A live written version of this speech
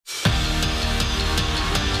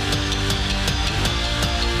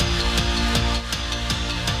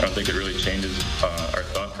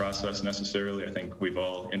process necessarily. I think we've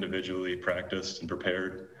all individually practiced and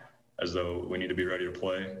prepared as though we need to be ready to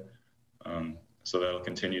play. So that'll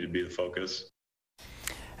continue to be the focus.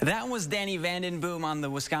 That was Danny Vandenboom on the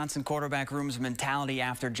Wisconsin quarterback room's mentality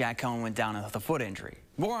after Jack Cohn went down with a foot injury.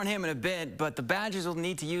 More on him in a bit, but the Badgers will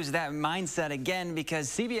need to use that mindset again because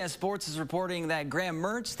CBS Sports is reporting that Graham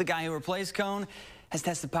Mertz, the guy who replaced Cohn, has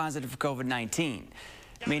tested positive for COVID-19.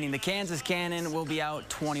 Meaning the Kansas Cannon will be out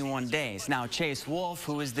 21 days. Now, Chase Wolf,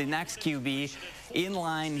 who is the next QB in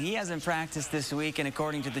line, he hasn't practiced this week, and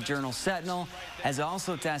according to the Journal Sentinel, has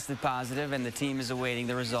also tested positive, and the team is awaiting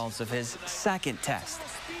the results of his second test.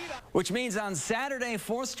 Which means on Saturday,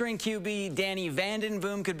 fourth-string QB Danny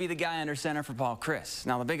Vandenboom could be the guy under center for Paul Chryst.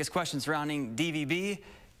 Now, the biggest question surrounding DVB,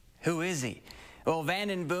 who is he? Well,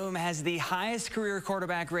 Vandenboom has the highest career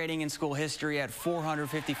quarterback rating in school history at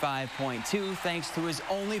 455.2, thanks to his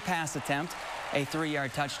only pass attempt, a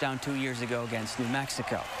 3-yard touchdown 2 years ago against New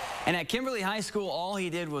Mexico. And at Kimberly High School, all he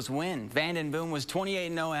did was win. Vandenboom was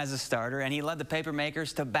 28-0 as a starter, and he led the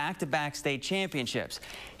Papermakers to back-to-back state championships.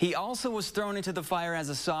 He also was thrown into the fire as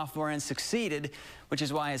a sophomore and succeeded, which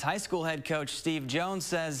is why his high school head coach, Steve Jones,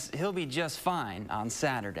 says he'll be just fine on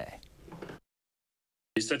Saturday.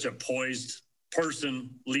 He's such a poised person,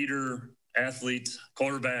 leader, athlete,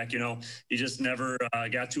 quarterback. You know, he just never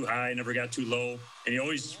got too high, never got too low, and he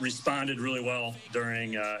always responded really well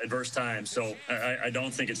during adverse times. So I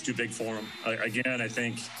don't think it's too big for him. Again, I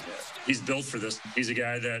think he's built for this. He's a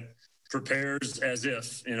guy that prepares as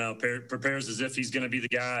if, prepares as if he's going to be the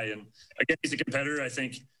guy. And again, he's a competitor. I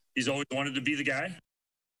think he's always wanted to be the guy.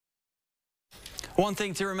 One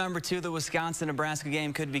thing to remember, too, the Wisconsin-Nebraska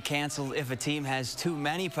game could be canceled if a team has too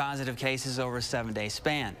many positive cases over a 7-day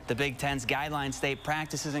span. The Big Ten's guidelines state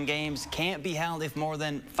practices and games can't be held if more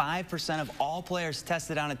than 5% of all players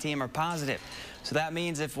tested on a team are positive. So that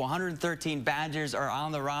means if 113 Badgers are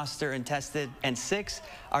on the roster and tested, and 6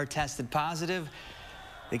 are tested positive,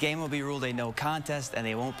 the game will be ruled a no contest, and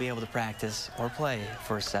they won't be able to practice or play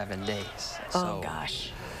for 7 days. Oh,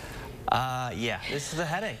 gosh. Yeah, this is a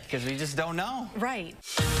headache because we just don't know. Right.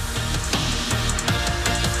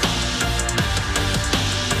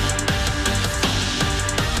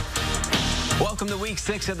 Welcome to week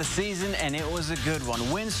 6 of the season, and it was a good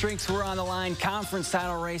one. Win streaks were on the line, conference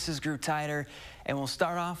title races grew tighter, and we'll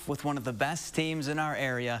start off with one of the best teams in our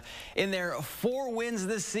area. In their 4 wins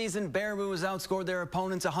this season, Baraboo has outscored their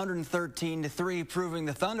opponents 113-3, proving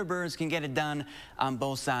the Thunderbirds can get it done on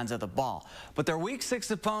both sides of the ball. But their week 6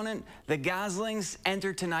 opponent, the Goslings,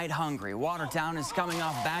 enter tonight hungry. Watertown is coming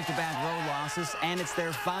off back-to-back road losses, and it's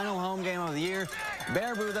their final home game of the year.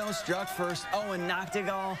 Baraboo, though, struck first. Owen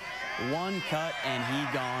Noctegal, 1 cut, and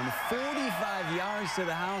he gone 45 yards to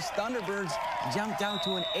the house. Thunderbirds jumped out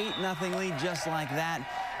to an 8-0 lead just like that,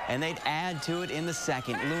 and they'd add to it in the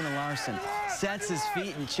second. Luna Larson sets his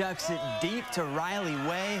feet and chucks it deep to Riley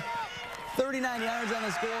Way. 39 yards on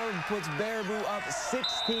the score, puts Baraboo up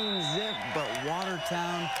 16-zip, but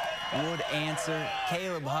Watertown would answer.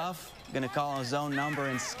 Caleb Huff going to call his own number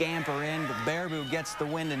and scamper in, but Baraboo gets the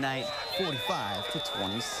win tonight,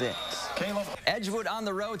 45-26. Caleb. Edgewood on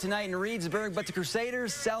the road tonight in Reedsburg, but the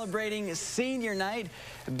Crusaders celebrating senior night.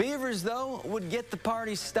 Beavers, though, would get the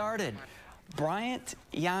party started. Bryant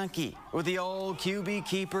Yankee with the old QB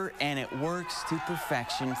keeper, and it works to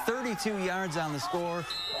perfection. 32 yards on the score.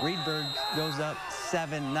 Reedburg goes up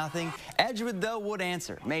 7-0. Edgewood, though, would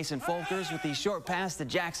answer. Mason Folkers with the short pass to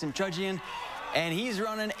Jackson Trudgian, and he's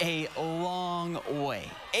running a long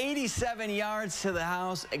way. 87 yards to the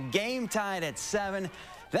house, a game tied at 7.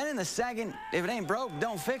 Then in the second, if it ain't broke,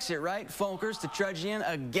 don't fix it, right? Folkers to Trudgian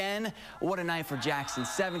again. What a night for Jackson.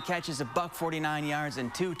 7 catches, $149 yards,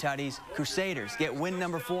 and 2 tutties. Crusaders get win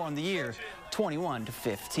number 4 on the year,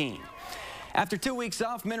 21-15. After 2 weeks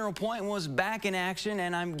off, Mineral Point was back in action,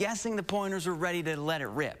 and I'm guessing the Pointers were ready to let it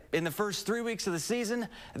rip. In the first 3 weeks of the season,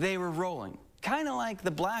 they were rolling. Kind of like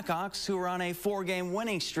the Blackhawks, who are on a 4-game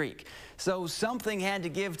winning streak. So something had to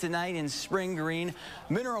give tonight in Spring Green.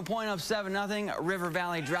 Mineral Point up 7-0. River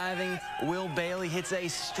Valley driving. Will Bailey hits a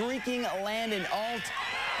streaking Landon Alt,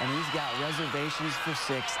 and he's got reservations for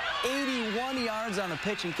 6. 81 yards on the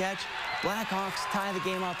pitch and catch. Blackhawks tie the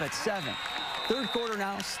game up at 7. Third quarter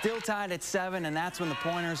now, still tied at 7, and that's when the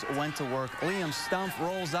Pointers went to work. Liam Stump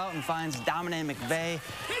rolls out and finds Dominic McVeigh,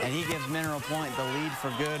 and he gives Mineral Point the lead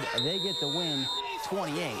for good. They get the win,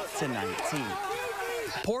 28-19.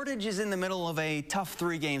 Portage is in the middle of a tough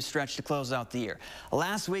 3-game stretch to close out the year.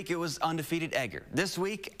 Last week, it was undefeated Edgar. This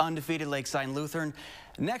week, undefeated Lakeside Lutheran.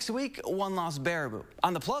 Next week, 1-loss Baraboo.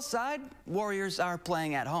 On the plus side, Warriors are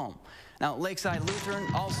playing at home. Now, Lakeside Lutheran,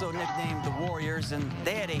 also nicknamed the Warriors, and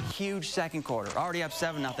they had a huge second quarter. Already up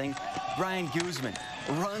 7-0. Brian Guzman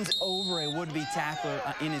runs over a would-be tackler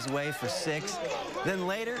in his way for 6. Then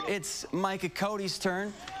later, it's Micah Cody's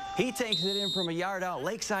turn. He takes it in from a yard out.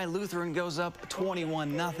 Lakeside Lutheran goes up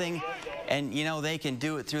 21-0. And, you know, they can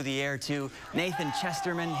do it through the air, too. Nathan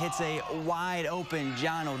Chesterman hits a wide-open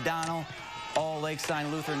John O'Donnell. All Lakeside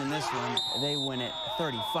Lutheran in this one. They win it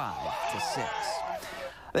 35-6.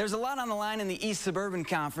 There's a lot on the line in the East Suburban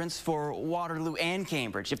Conference for Waterloo and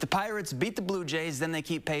Cambridge. If the Pirates beat the Blue Jays, then they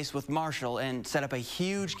keep pace with Marshall and set up a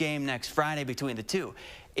huge game next Friday between the two.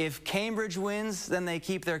 If Cambridge wins, then they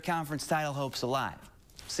keep their conference title hopes alive.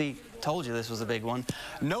 See, told you this was a big one.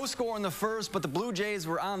 No score in the first, but the Blue Jays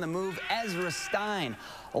were on the move. Ezra Stein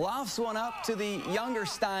lofts one up to the younger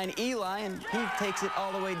Stein, Eli, and he takes it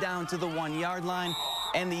all the way down to the 1-yard line.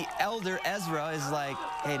 And the elder Ezra is like,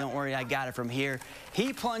 hey, don't worry, I got it from here.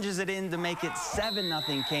 He plunges it in to make it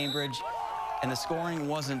 7-0 Cambridge, and the scoring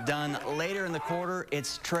wasn't done. Later in the quarter,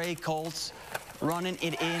 it's Trey Colts running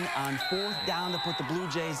it in on 4th down to put the Blue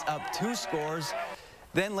Jays up 2 scores.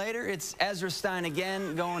 Then later, it's Ezra Stein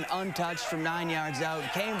again going untouched from 9 yards out.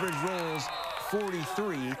 Cambridge rolls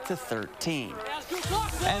 43-13.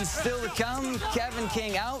 And still to come, Kevin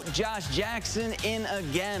King out, Josh Jackson in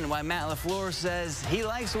again, while Matt LaFleur says he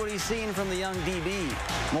likes what he's seen from the young DB.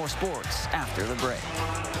 More sports after the break.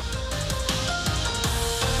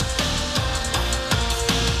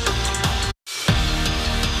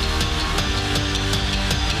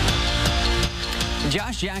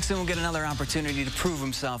 Josh Jackson will get another opportunity to prove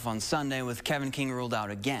himself on Sunday with Kevin King ruled out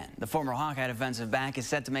again. The former Hawkeye defensive back is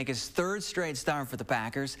set to make his 3rd straight start for the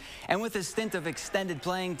Packers. And with his stint of extended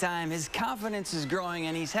playing time, his confidence is growing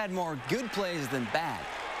and he's had more good plays than bad,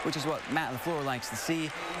 which is what Matt LaFleur likes to see.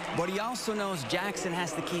 But he also knows Jackson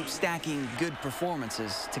has to keep stacking good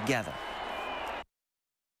performances together.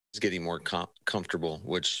 He's getting more comfortable,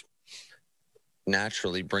 which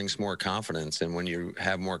naturally brings more confidence, and when you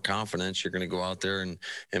have more confidence, you're going to go out there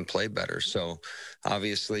and play better. So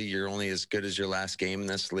obviously you're only as good as your last game in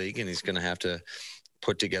this league, and he's going to have to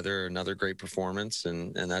put together another great performance,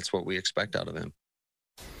 and that's what we expect out of him.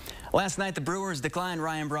 Last night, the Brewers declined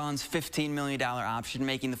Ryan Braun's $15 million option,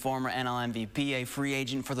 making the former NL MVP a free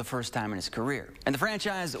agent for the first time in his career. And the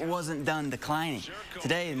franchise wasn't done declining.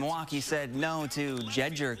 Today, Milwaukee said no to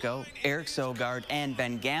Jed Jerko, Eric Sogard, and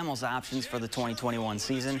Ben Gamel's options for the 2021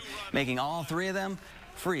 season, making all 3 of them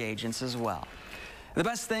free agents as well. The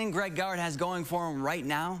best thing Greg Gard has going for him right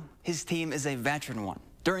now, his team is a veteran one.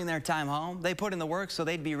 During their time home, they put in the work so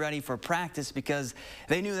they'd be ready for practice because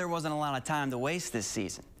they knew there wasn't a lot of time to waste this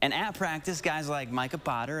season. And at practice, guys like Micah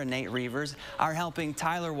Potter and Nate Reavers are helping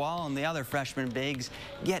Tyler Wall and the other freshman bigs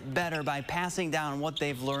get better by passing down what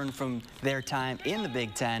they've learned from their time in the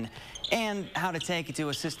Big Ten and how to take it to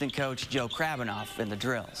assistant coach Joe Krabanoff in the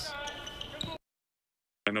drills.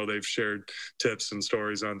 I know they've shared tips and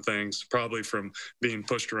stories on things, probably from being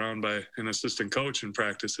pushed around by an assistant coach in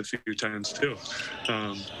practice a few times too.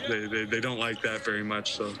 They don't like that very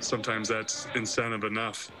much, so sometimes that's incentive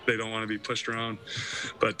enough. They don't want to be pushed around.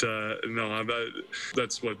 But no,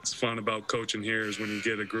 that's what's fun about coaching here is when you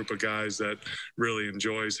get a group of guys that really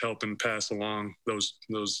enjoys helping pass along those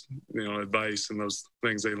advice and those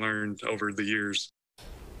things they learned over the years.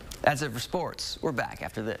 That's it for sports. We're back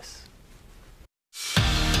after this.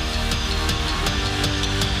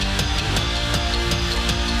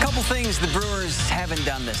 Couple things the Brewers haven't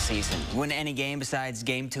done this season. Win any game besides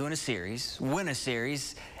Game 2 in a series, win a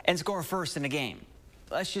series, and score first in a game.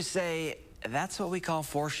 Let's just say that's what we call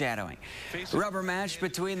foreshadowing. Rubber match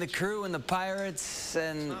between the Crew and the Pirates,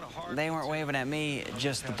 and they weren't waving at me,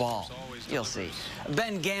 just the ball. You'll see.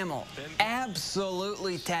 Ben Gamel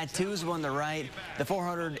absolutely tattoos one to right. The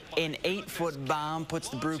 408-foot bomb puts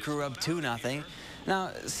the Brew Crew up 2-0.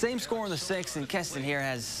 Now, same score in the 6th, and Keston here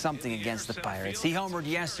has something against the Pirates. He homered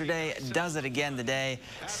yesterday, does it again today.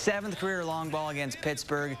 7th career long ball against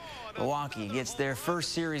Pittsburgh. Milwaukee gets their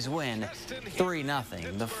first series win,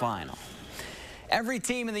 3-0, the final. Every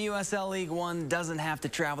team in the USL League One doesn't have to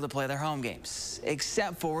travel to play their home games,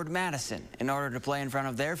 except Forward Madison. In order to play in front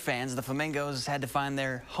of their fans, the Flamingos had to find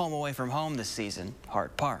their home away from home this season,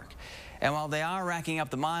 Hart Park. And while they are racking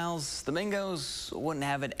up the miles, the Mingos wouldn't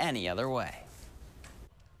have it any other way.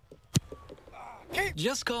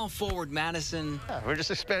 Just call Forward Madison. Yeah, we're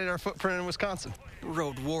just expanding our footprint in Wisconsin.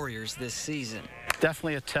 Road Warriors this season.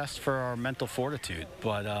 definitely a test for our mental fortitude,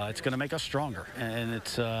 but it's going to make us stronger, and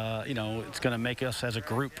it's it's going to make us as a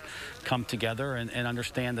group come together and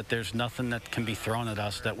understand that there's nothing that can be thrown at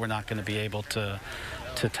us that we're not going to be able to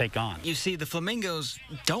take on. You see, the Flamingos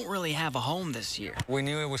don't really have a home this year. We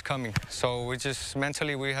knew it was coming, so we just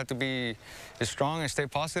mentally we had to be strong and stay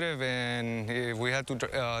positive, and if we had to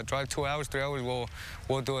drive 2 hours, 3 hours,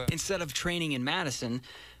 we'll do it. Instead of training in Madison,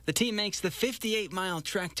 the team makes the 58-mile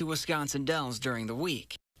trek to Wisconsin Dells during the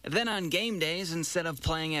week. Then on game days, instead of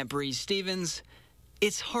playing at Breeze Stevens,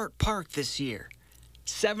 it's Hart Park this year,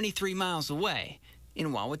 73 miles away in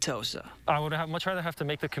Wauwatosa. I would much rather have to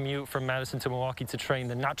make the commute from Madison to Milwaukee to train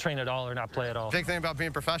than not train at all or not play at all. The big thing about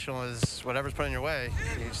being professional is whatever's put in your way,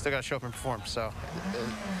 you still got to show up and perform. So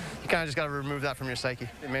you kind of just got to remove that from your psyche.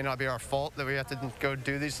 It may not be our fault that we have to go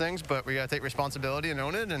do these things, but we got to take responsibility and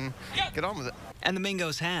own it and get on with it. And the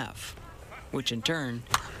Mingos have, which in turn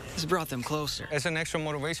has brought them closer. It's an extra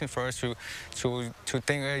motivation for us to think,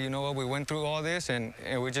 hey, you know what, we went through all this, and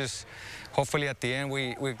we just, hopefully at the end,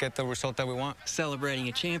 we get the result that we want. Celebrating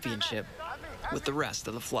a championship with the rest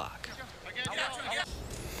of the flock.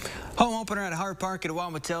 Home opener at Hart Park at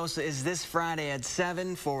Wauwatosa is this Friday at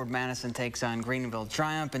 7. Forward Madison takes on Greenville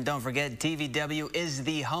Triumph. And don't forget, TVW is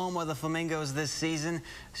the home of the Flamingos this season,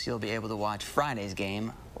 so you'll be able to watch Friday's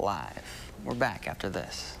game live. We're back after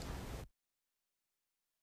this.